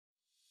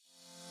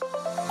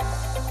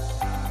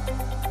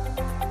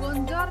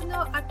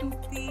Buongiorno a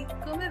tutti,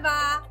 come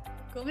va?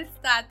 Come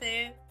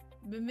state?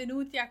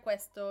 Benvenuti a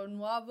questo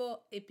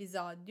nuovo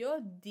episodio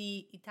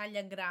di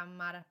Italian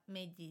Grammar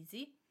Made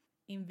Easy.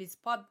 In this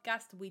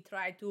podcast we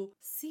try to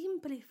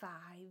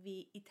simplify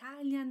the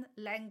Italian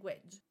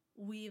language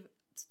with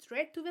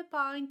straight to the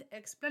point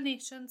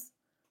explanations,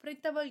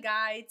 printable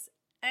guides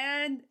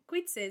and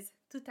quizzes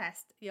to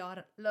test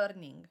your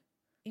learning.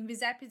 In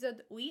this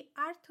episode we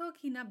are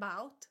talking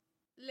about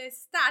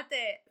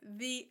l'estate,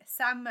 the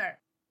summer.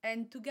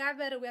 And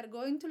together we are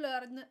going to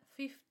learn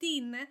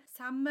 15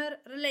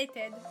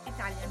 summer-related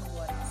Italian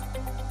words.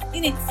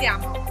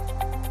 Iniziamo!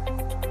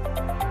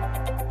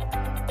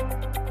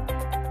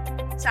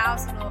 Ciao,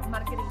 sono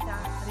Margherita.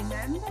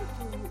 Remember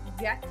to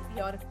get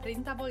your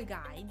printable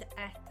guide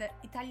at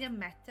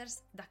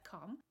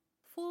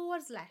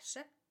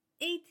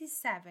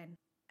italianmatters.com/87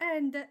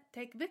 and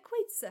take the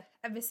quiz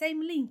at the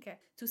same link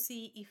to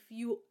see if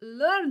you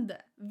learned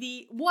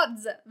the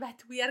words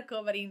that we are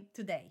covering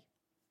today.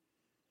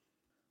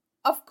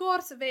 Of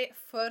course, the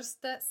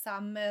first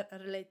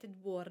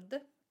summer-related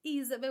word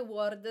is the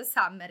word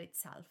summer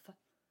itself.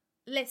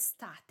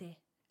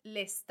 L'estate,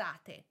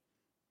 l'estate.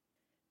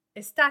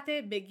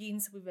 Estate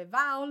begins with a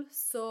vowel,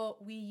 so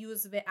we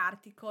use the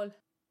article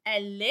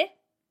L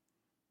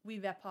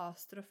with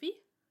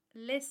apostrophe,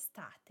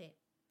 l'estate,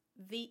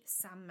 the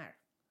summer.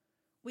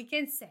 We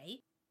can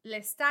say,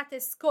 l'estate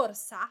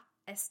scorsa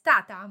è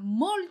stata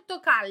molto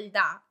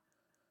calda.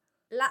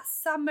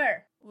 Last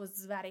summer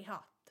was very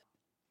hot.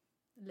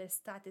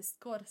 L'estate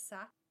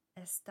scorsa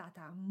è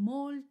stata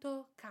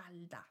molto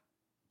calda.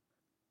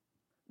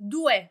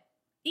 2.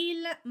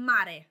 Il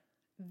mare,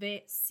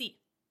 the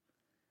sea.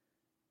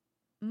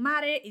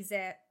 Mare is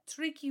a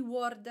tricky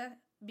word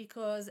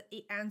because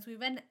it ends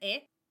with an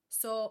E,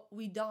 so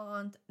we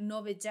don't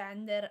know the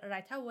gender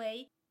right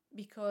away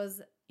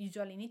because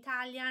usually in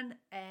Italian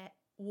a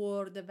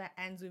word that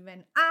ends with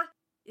an A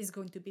is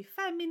going to be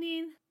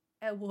feminine,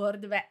 a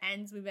word that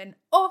ends with an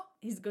O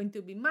is going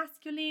to be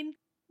masculine.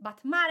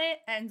 But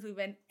mare ends with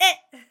an E,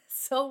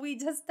 so we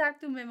just have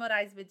to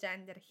memorize the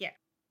gender here.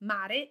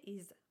 Mare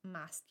is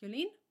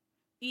masculine,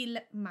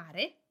 il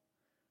mare.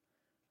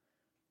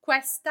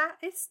 Questa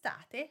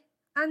estate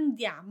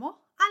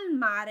andiamo al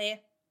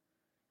mare.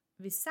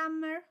 This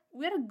summer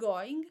we're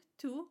going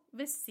to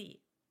the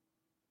sea.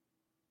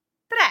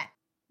 3.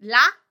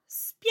 La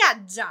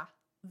spiaggia,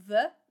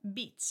 the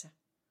beach.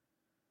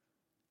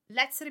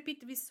 Let's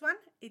repeat this one.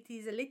 It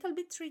is a little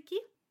bit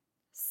tricky.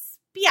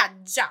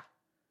 Spiaggia.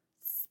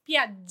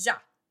 Spiaggia,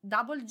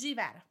 double G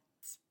verb,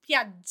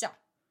 spiaggia.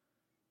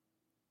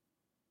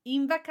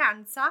 In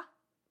vacanza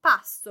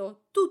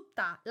passo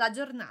tutta la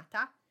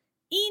giornata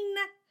in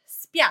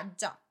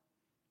spiaggia.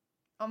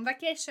 On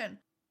vacation,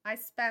 I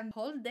spend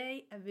whole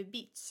day at the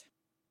beach.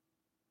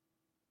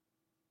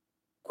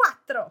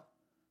 4.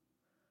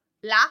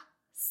 La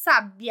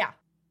sabbia,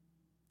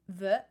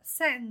 the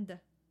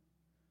sand.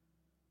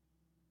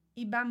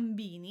 I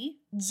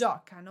bambini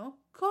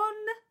giocano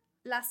con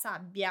la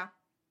sabbia.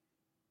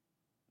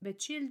 The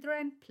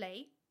children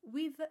play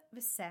with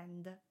the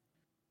sand.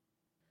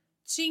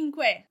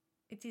 5.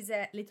 It is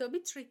a little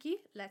bit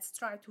tricky. Let's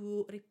try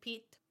to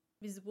repeat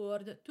this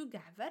word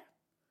together.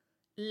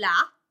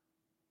 La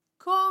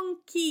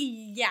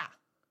conchiglia.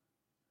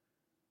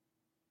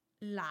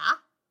 La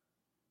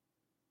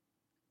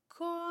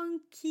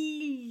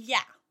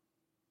conchiglia.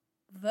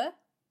 The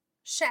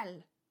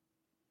shell.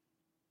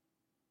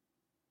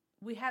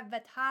 We have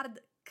that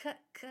hard k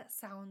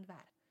sound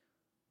there.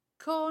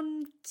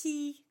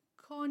 Conchiglia.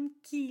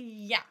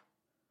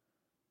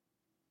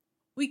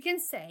 We can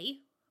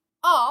say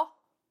ho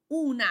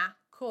una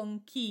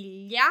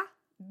conchiglia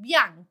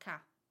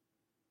bianca.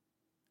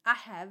 I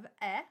have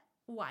a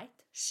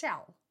white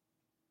shell.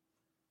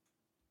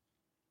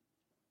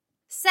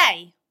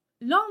 6.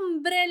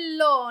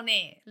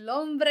 L'ombrellone.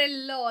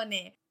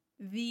 L'ombrellone.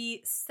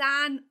 The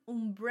sun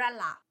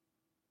umbrella.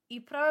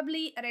 It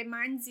probably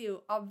reminds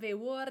you of the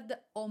word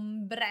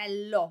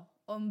ombrello.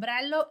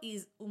 Ombrello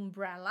is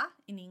umbrella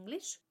in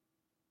English.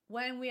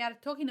 When we are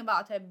talking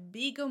about a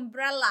big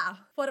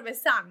umbrella for the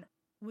sun,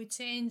 we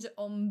change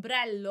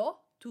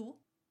ombrello to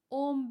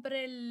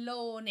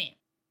ombrellone.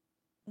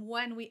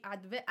 When we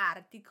add the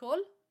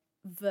article,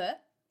 the,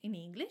 in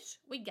English,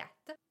 we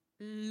get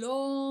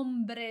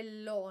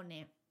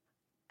l'ombrellone.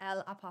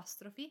 L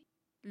apostrophe,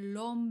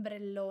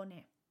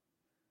 l'ombrellone.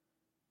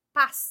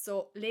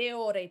 Passo le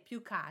ore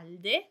più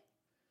calde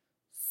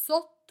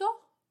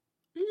sotto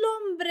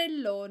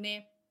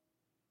l'ombrellone.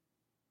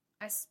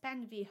 I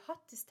spend the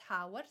hottest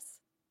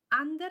hours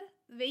under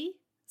the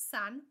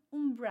sun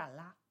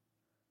umbrella.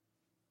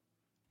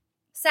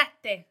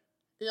 7.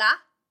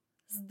 La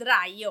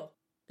sdraio.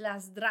 La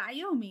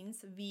sdraio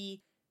means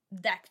the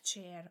deck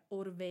chair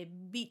or the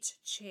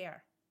beach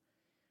chair.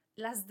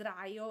 La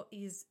sdraio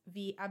is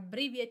the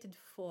abbreviated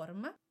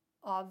form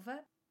of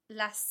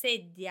la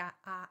sedia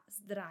a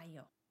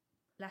sdraio.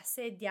 La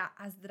sedia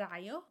a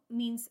sdraio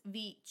means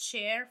the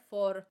chair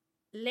for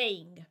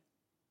laying.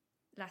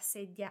 La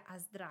sedia a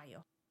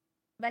sdraio.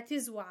 That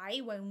is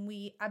why when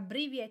we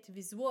abbreviate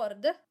this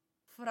word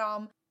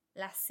from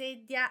la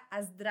sedia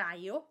a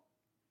sdraio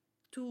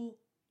to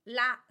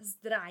la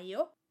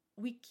sdraio.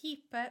 We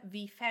keep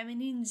the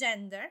feminine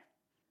gender.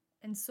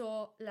 And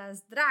so la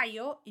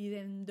sdraio,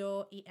 even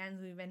though it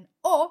ends with an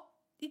O,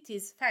 it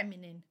is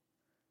feminine.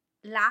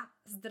 La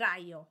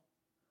sdraio.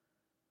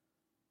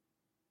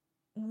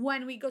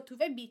 When we go to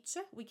the beach,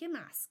 we can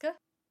ask,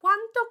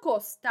 quanto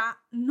costa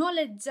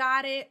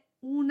noleggiare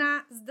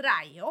una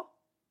sdraio?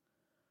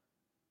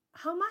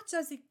 How much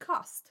does it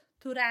cost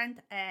to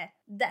rent a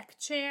deck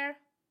chair?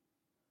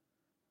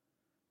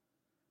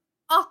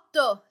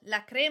 8.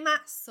 La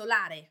crema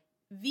solare,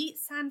 the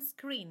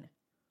sunscreen.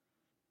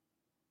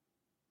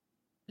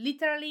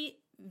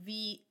 Literally,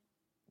 the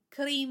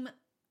cream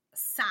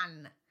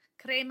sun.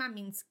 Crema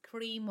means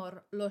cream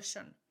or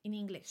lotion in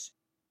English.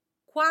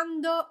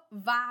 Quando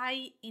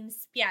vai in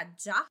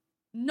spiaggia,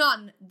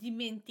 non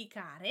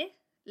dimenticare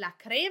la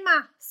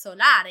crema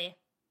solare.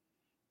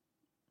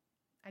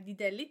 I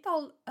did a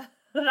little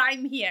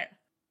rhyme here.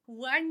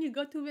 When you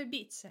go to the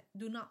beach,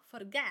 do not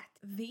forget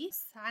the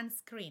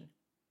sunscreen.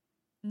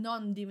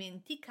 Non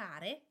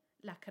dimenticare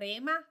la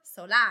crema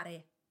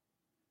solare.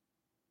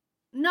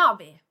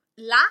 9.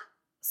 La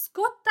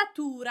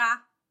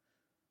scottatura.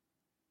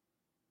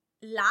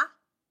 La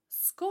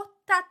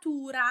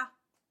scottatura.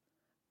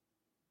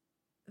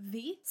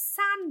 The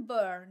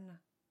sunburn.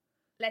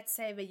 Let's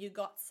say that you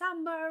got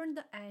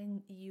sunburned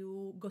and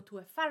you go to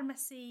a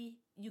pharmacy,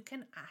 you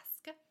can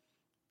ask,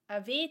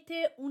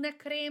 avete una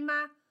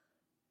crema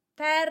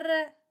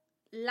per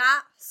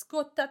la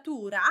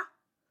scottatura?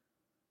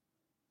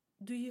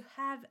 Do you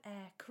have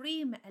a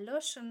cream, a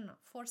lotion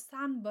for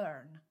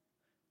sunburn?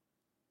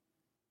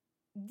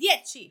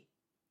 10.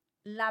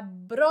 La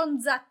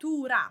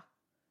bronzatura.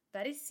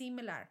 Very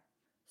similar.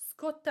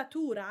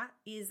 Scottatura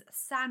is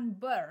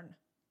sunburn.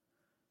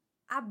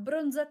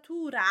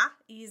 Abbronzatura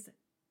is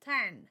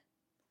tan.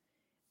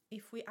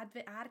 If we add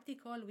the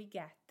article, we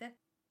get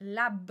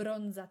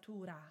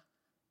l'abbronzatura,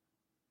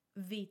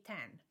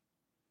 V10.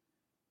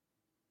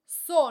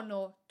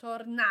 Sono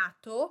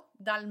tornato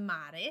dal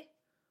mare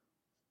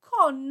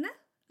con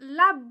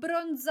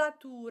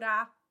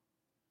l'abbronzatura.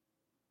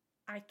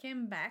 I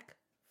came back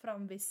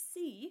from the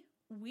sea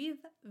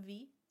with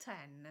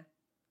V10.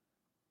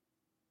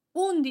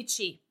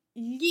 11.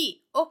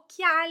 Gli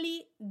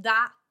occhiali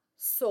da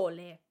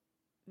sole.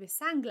 The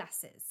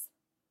sunglasses.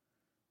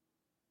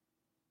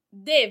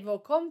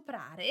 Devo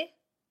comprare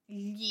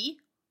gli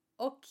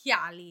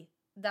occhiali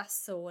da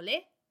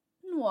sole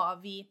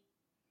nuovi.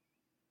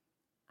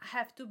 I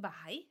have to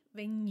buy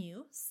the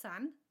new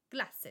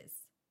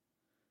sunglasses.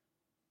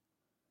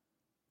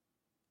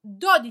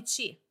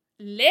 12.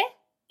 Le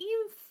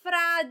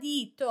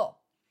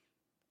infradito.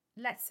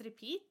 Let's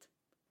repeat.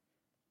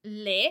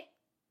 Le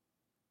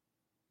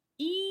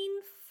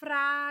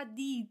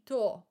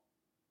infradito.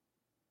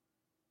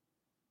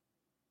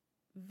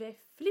 The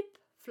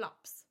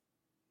flip-flops.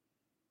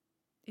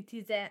 It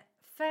is a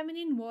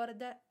feminine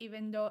word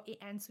even though it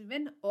ends with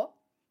an O.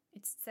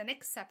 It's an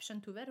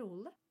exception to the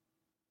rule.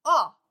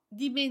 Ho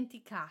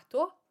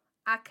dimenticato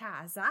a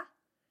casa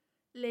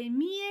le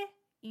mie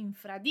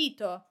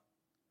infradito.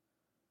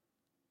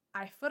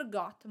 I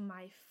forgot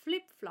my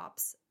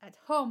flip-flops at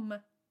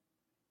home.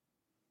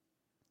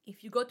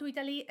 If you go to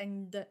Italy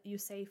and you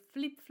say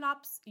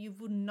flip-flops, you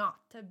would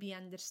not be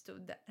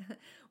understood.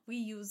 We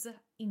use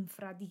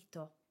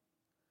infradito.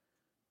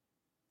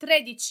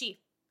 13.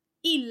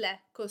 Il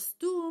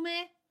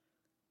costume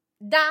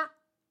da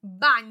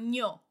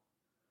bagno.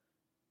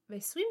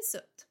 The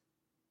swimsuit.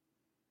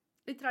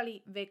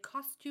 Literally, the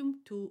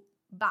costume to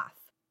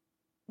bath.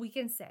 We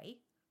can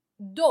say,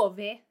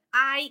 dove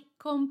hai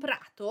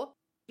comprato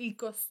il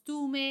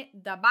costume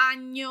da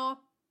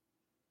bagno?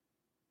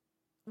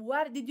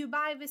 Where did you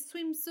buy the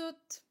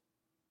swimsuit?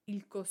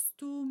 Il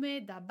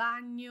costume da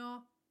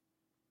bagno.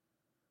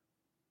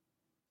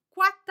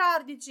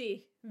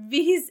 14.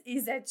 This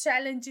is a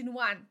challenging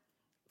one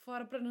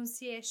for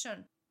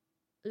pronunciation.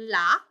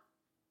 La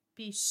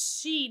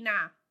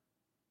piscina.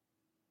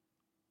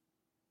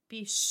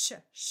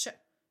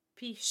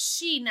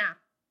 Piscina.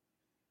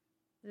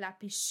 La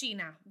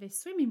piscina, the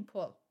swimming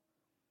pool.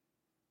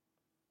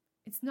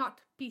 It's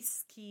not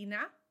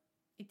pischina,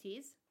 it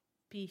is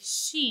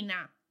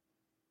piscina.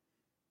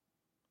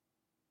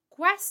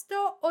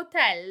 Questo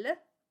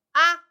hotel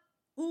ha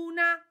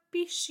una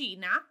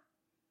piscina?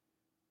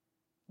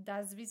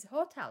 Does this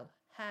hotel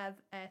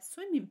have a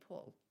swimming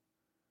pool?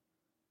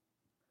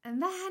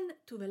 And then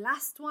to the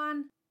last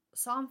one,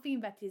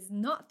 something that is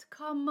not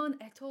common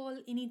at all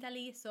in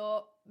Italy,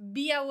 so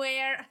be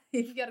aware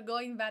if you're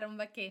going there on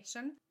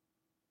vacation.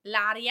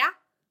 L'aria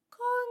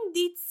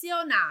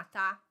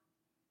condizionata.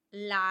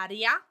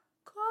 L'aria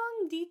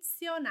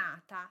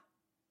condizionata.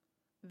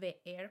 The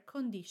air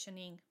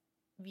conditioning.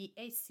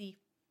 VAC.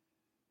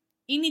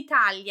 In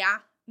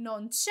Italia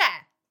non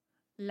c'è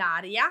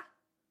l'aria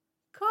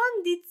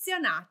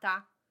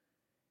condizionata.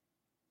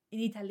 In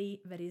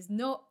Italy, there is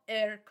no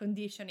air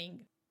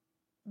conditioning.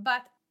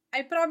 But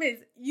I promise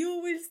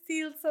you will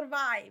still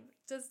survive.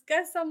 Just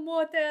get some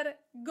water,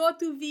 go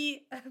to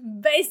the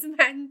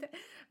basement.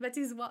 That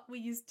is what we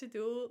used to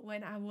do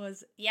when I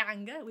was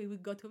younger. We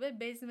would go to the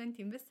basement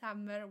in the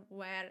summer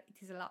where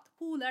it is a lot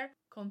cooler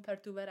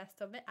compared to the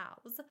rest of the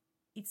house.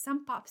 Eat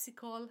some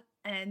popsicle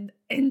and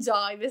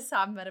enjoy the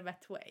summer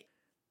that way.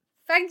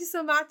 Thank you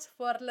so much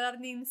for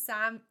learning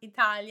some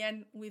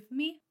Italian with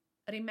me.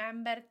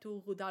 Remember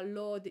to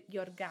download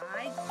your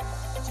guide.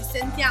 Ci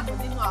sentiamo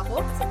di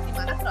nuovo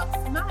settimana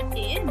prossima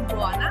e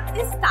buona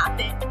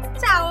estate!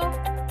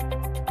 Ciao!